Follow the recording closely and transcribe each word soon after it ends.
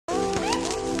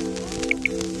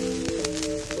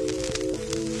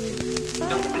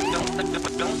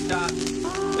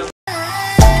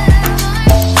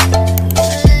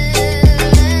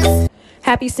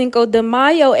Happy Cinco de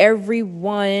Mayo,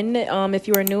 everyone. If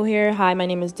you are new here, hi, my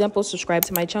name is Dimple. Subscribe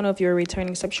to my channel. If you're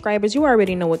returning subscribers, you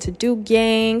already know what to do,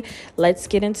 gang. Let's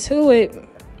get into it.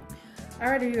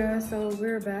 Alrighty, you guys, so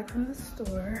we're back from the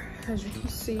store. As you can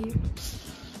see,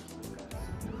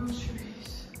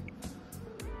 groceries,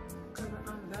 got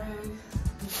my bag,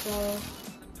 and stuff.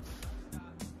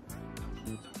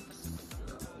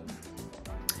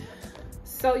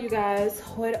 So you guys,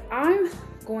 what I'm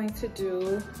going to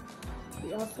do,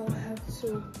 we also have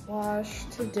to wash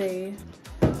today.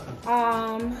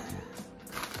 I'm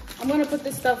gonna put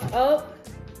this stuff up,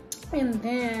 and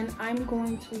then I'm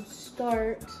going to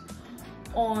start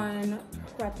on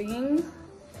prepping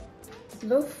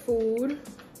the food.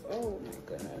 Oh my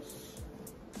goodness.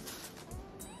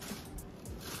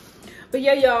 But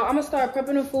yeah, y'all, I'm gonna start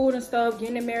prepping the food and stuff,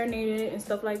 getting it marinated and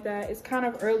stuff like that. It's kind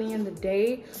of early in the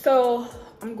day, so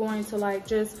I'm going to like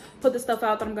just put the stuff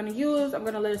out that I'm gonna use. I'm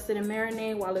gonna let it sit and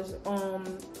marinate while it's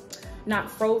not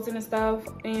frozen and stuff,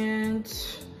 and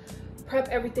prep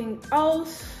everything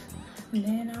else, and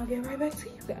then I'll get right back to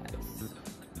you guys.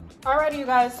 Alrighty, you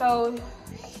guys, so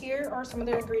here are some of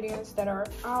the ingredients that are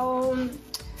out.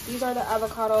 These are the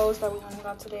avocados that we went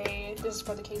got today. This is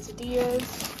for the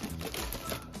quesadillas.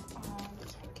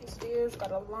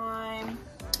 Got a lime.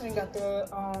 We got the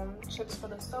chips for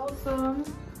the salsa,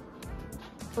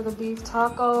 for the beef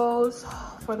tacos,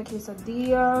 for the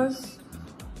quesadillas,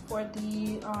 for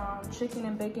the chicken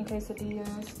and bacon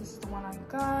quesadillas. This is the one I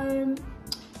got.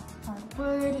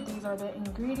 Hardwood. These are the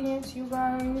ingredients, you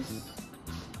guys.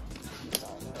 These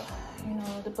are the, you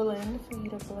know, the blend for you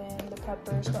to blend the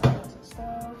peppers, the onions and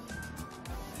stuff,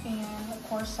 and of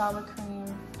course sour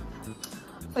cream.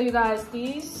 So you guys,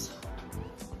 these.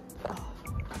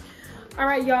 All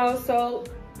right, y'all, so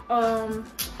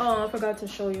I forgot to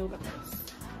show you guys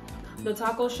the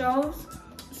taco shells.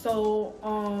 So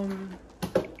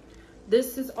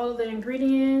this is all of the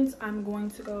ingredients. I'm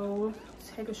going to go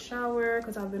take a shower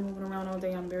because I've been moving around all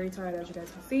day. I'm very tired, as you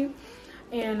guys can see.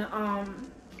 And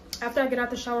after I get out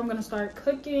the shower, I'm gonna start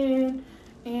cooking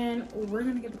and we're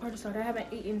gonna get the party started. I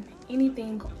haven't eaten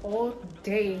anything all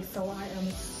day, so I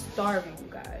am starving, you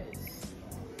guys.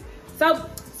 So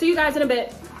see you guys in a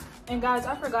bit. And guys,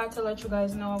 I forgot to let you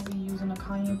guys know I'll be using a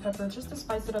cayenne pepper just to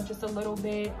spice it up just a little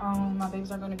bit. My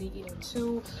babies are going to be eating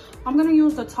too. I'm going to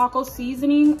use the taco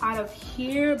seasoning out of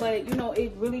here, but you know,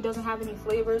 it really doesn't have any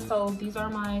flavor. So these are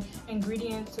my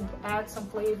ingredients to add some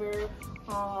flavor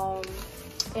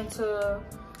into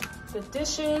the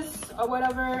dishes or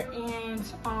whatever.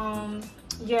 And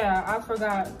yeah, I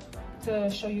forgot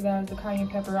to show you guys the cayenne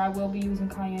pepper. I will be using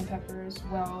cayenne pepper as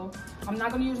well. I'm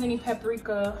not going to use any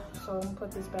paprika, so I'm gonna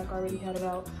put this back. I already had it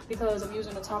out because I'm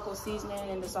using the taco seasoning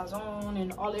and the sazon,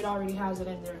 and all it already has it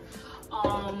in there.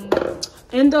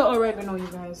 And the oregano, you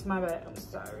guys, my bad, I'm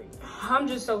sorry. I'm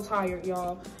just so tired,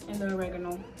 y'all. And the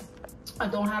oregano, I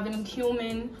don't have any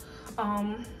cumin.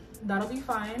 That'll be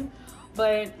fine,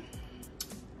 but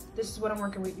this is what I'm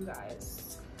working with, you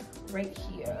guys, right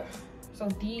here. So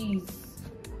these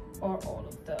are all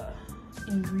of the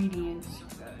ingredients, you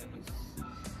guys.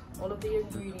 All of the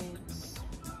ingredients.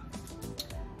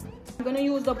 I'm gonna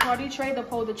use the party tray to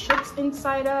pull the chips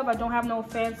inside of. I don't have no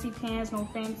fancy pans, no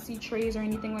fancy trays or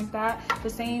anything like that. The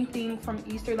same thing from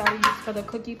Easter that I used for the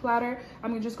cookie platter.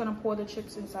 I'm just gonna pour the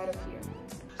chips inside of here.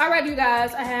 All right, you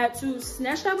guys, I had to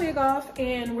snatch that wig off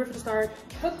and we're gonna start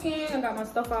cooking. I got my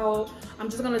stuff out. I'm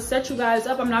just gonna set you guys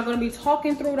up. I'm not gonna be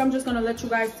talking through it. I'm just gonna let you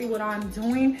guys see what I'm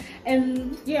doing.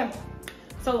 And yeah,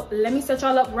 so let me set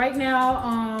y'all up right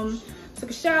now. Took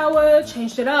a shower,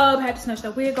 changed it up, had to snatch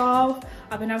that wig off.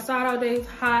 I've been outside all day, it's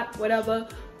hot, whatever.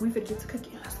 We finna get to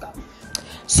cooking, let's go.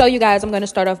 So you guys, I'm gonna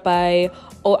start off by,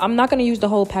 I'm not gonna use the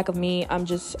whole pack of meat. I'm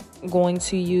just going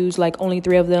to use like only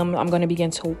 3 of them. I'm gonna begin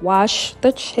to wash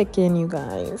the chicken, you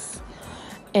guys,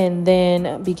 and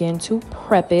then begin to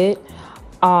prep it.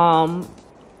 I'm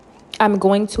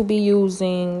going to be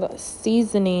using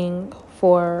seasoning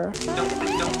for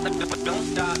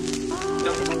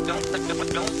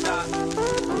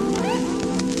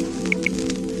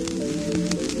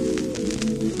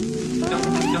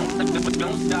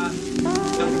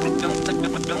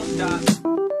don't stop.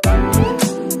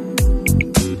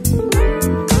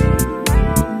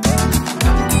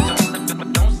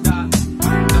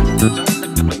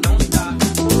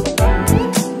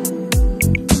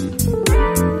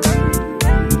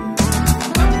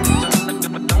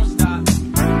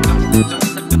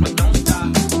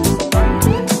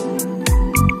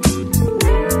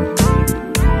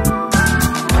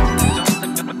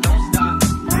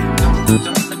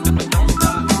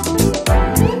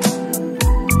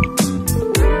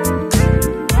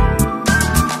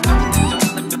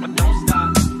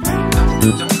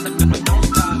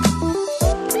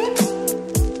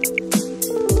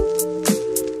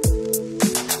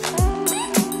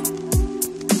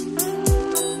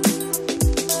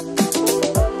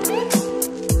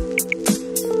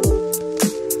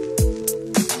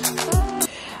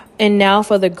 And now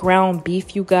for the ground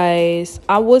beef, you guys.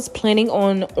 I was planning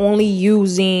on only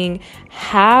using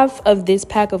half of this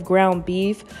pack of ground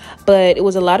beef, but it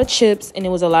was a lot of chips and it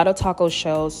was a lot of taco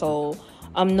shells. So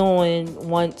I'm knowing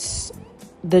once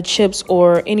the chips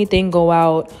or anything go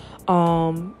out,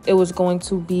 it was going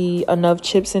to be enough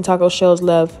chips and taco shells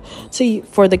left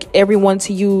for everyone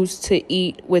to use to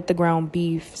eat with the ground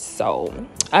beef. So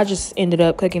I just ended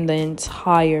up cooking the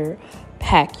entire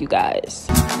pack, you guys.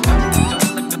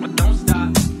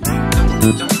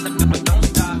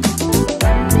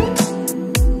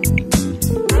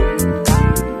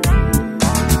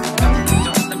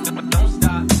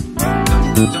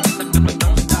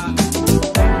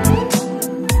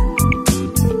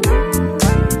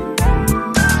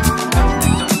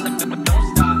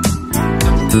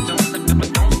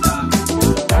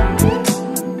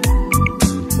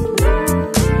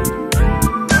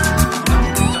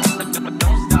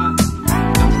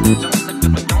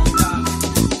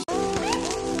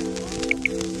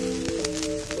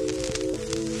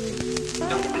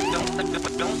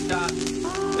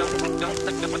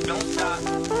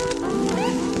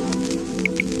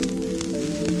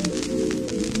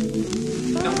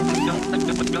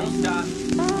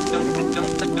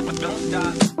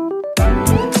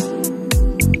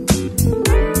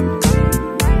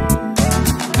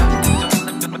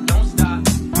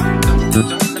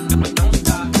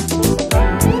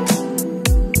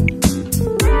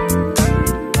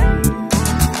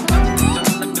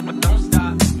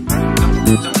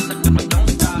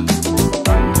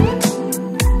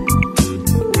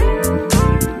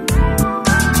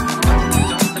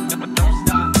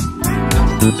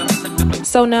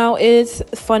 So now it's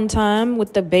fun time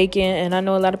with the bacon, and I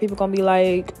know a lot of people gonna be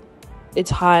like, it's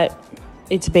hot,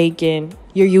 it's bacon,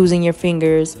 you're using your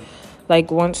fingers. Like,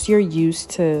 once you're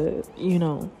used to, you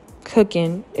know,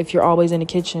 cooking, if you're always in the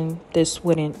kitchen, this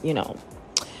wouldn't, you know,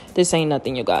 this ain't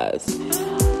nothing, you guys.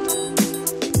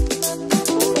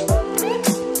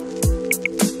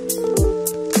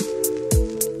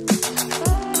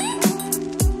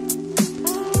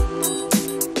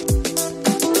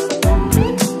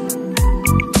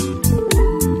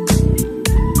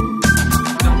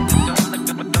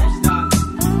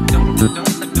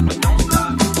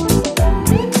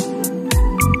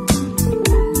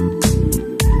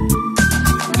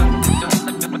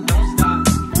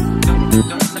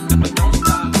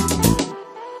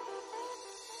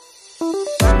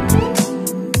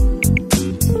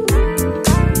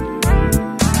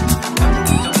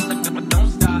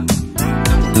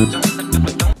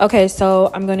 Okay,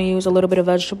 so I'm going to use a little bit of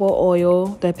vegetable oil.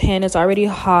 The pan is already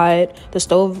hot. The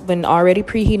stove been already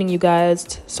preheating, you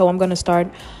guys. So I'm going to start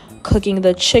cooking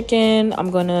the chicken. I'm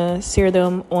going to sear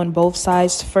them on both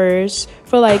sides first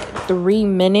for like 3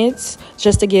 minutes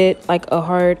just to get like a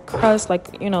hard crust,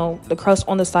 like, you know, the crust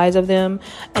on the sides of them.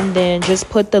 And then just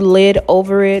put the lid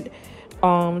over it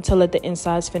to let the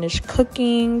insides finish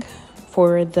cooking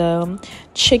for the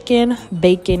chicken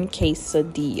bacon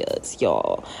quesadillas,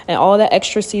 y'all. And all that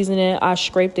extra seasoning, I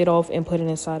scraped it off and put it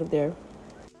inside of there.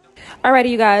 Alrighty,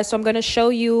 you guys, so I'm going to show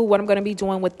you what I'm going to be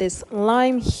doing with this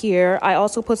lime here. I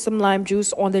also put some lime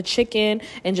juice on the chicken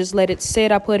and just let it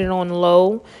sit. I put it on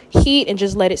low heat and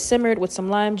just let it simmer with some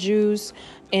lime juice.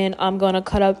 And I'm going to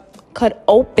cut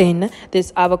open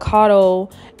this avocado,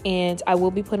 and I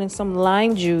will be putting some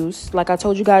lime juice. Like I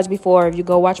told you guys before, if you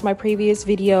go watch my previous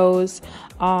videos,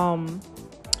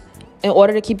 in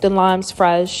order to keep the limes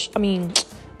fresh,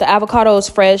 the avocado is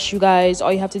fresh, you guys,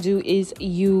 all you have to do is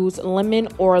use lemon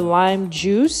or lime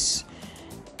juice.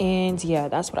 And yeah,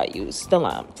 that's what I use the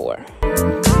lime for.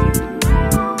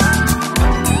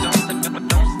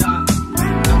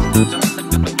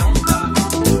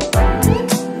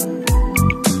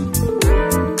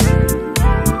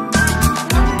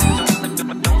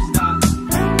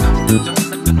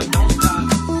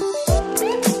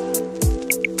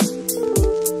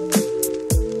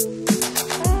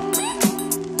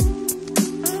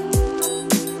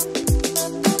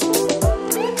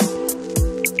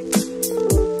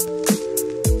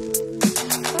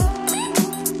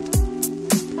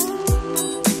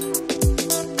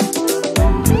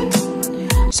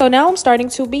 So now I'm starting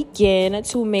to begin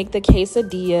to make the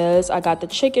quesadillas. I got the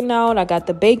chicken out, I got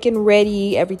the bacon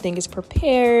ready, everything is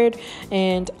prepared.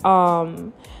 And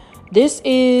this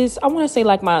is, I want to say,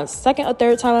 like my second or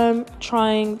third time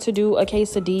trying to do a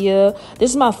quesadilla.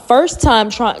 This is my first time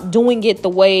doing it the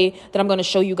way that I'm going to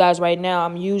show you guys right now.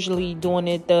 I'm usually doing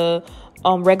it the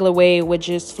regular way with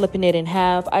just flipping it in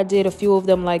half. I did a few of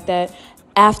them like that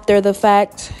after the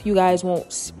fact. You guys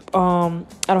won't, I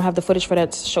don't have the footage for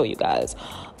that to show you guys.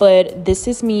 But this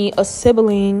is me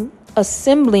assembling a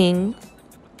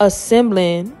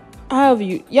assembling, however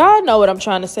y'all know what I'm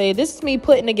trying to say. This is me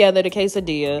putting together the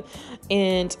quesadilla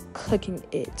and cooking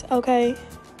it, okay?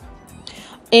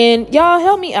 And y'all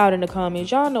help me out in the comments.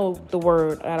 Y'all know the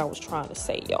word that I was trying to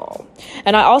say, y'all.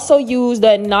 And I also used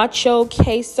that nacho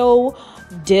queso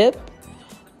dip,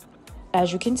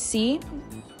 as you can see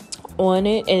on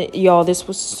it. And y'all, this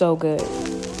was so good.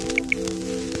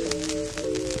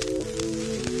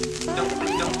 Don't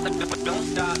stop. Don't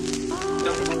stop.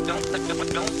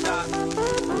 Don't stop.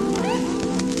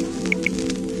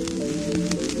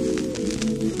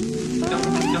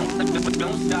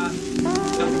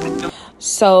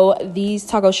 So these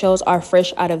taco shells are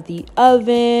fresh out of the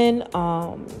oven.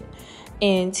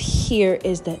 And here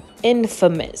is the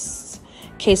infamous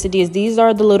quesadillas. These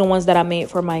are the little ones that I made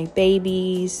for my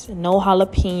babies. No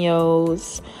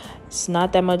jalapenos. It's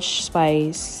not that much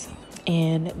spice.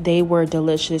 And they were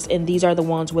delicious. And these are the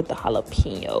ones with the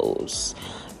jalapenos.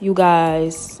 You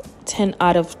guys, 10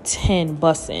 out of 10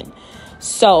 bussin'.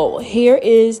 So here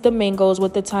is the mangoes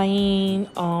with the tahini,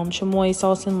 chamoy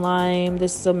sauce and lime.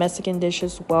 This is a Mexican dish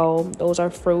as well. Those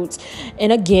are fruits.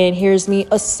 And again, here's me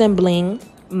assembling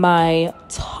my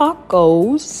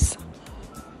tacos.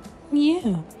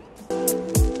 Yeah.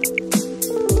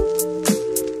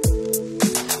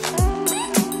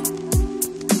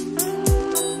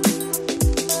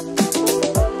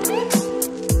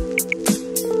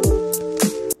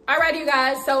 Alright, you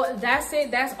guys, so that's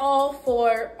it. That's all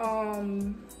for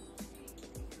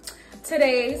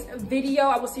today's video.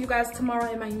 I will see you guys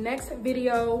tomorrow in my next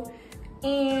video.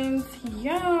 And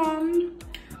yeah,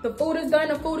 the food is done,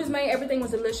 the food is made, everything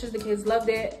was delicious, the kids loved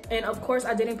it. And of course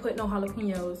I didn't put no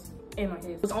jalapenos in my kids.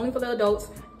 It was only for the adults.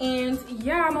 And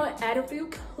yeah, I'm gonna add a few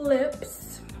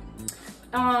clips.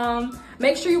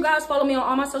 Make sure you guys follow me on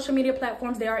all my social media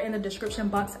platforms. They are in the description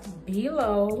box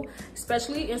below,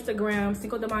 especially Instagram.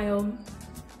 Cinco de Mayo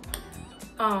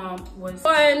was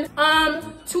fun.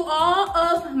 To all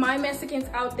of my Mexicans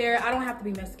out there, I don't have to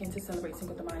be Mexican to celebrate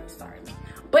Cinco de Mayo, sorry.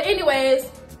 But anyways,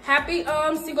 happy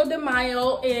Cinco de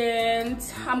Mayo, and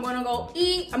I'm gonna go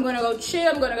eat, I'm gonna go chill,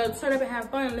 I'm gonna go turn up and have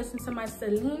fun and listen to my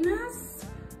Selenas.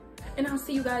 And I'll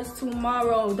see you guys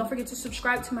tomorrow. Don't forget to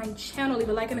subscribe to my channel, leave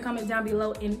a like in the comment down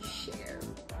below, and share.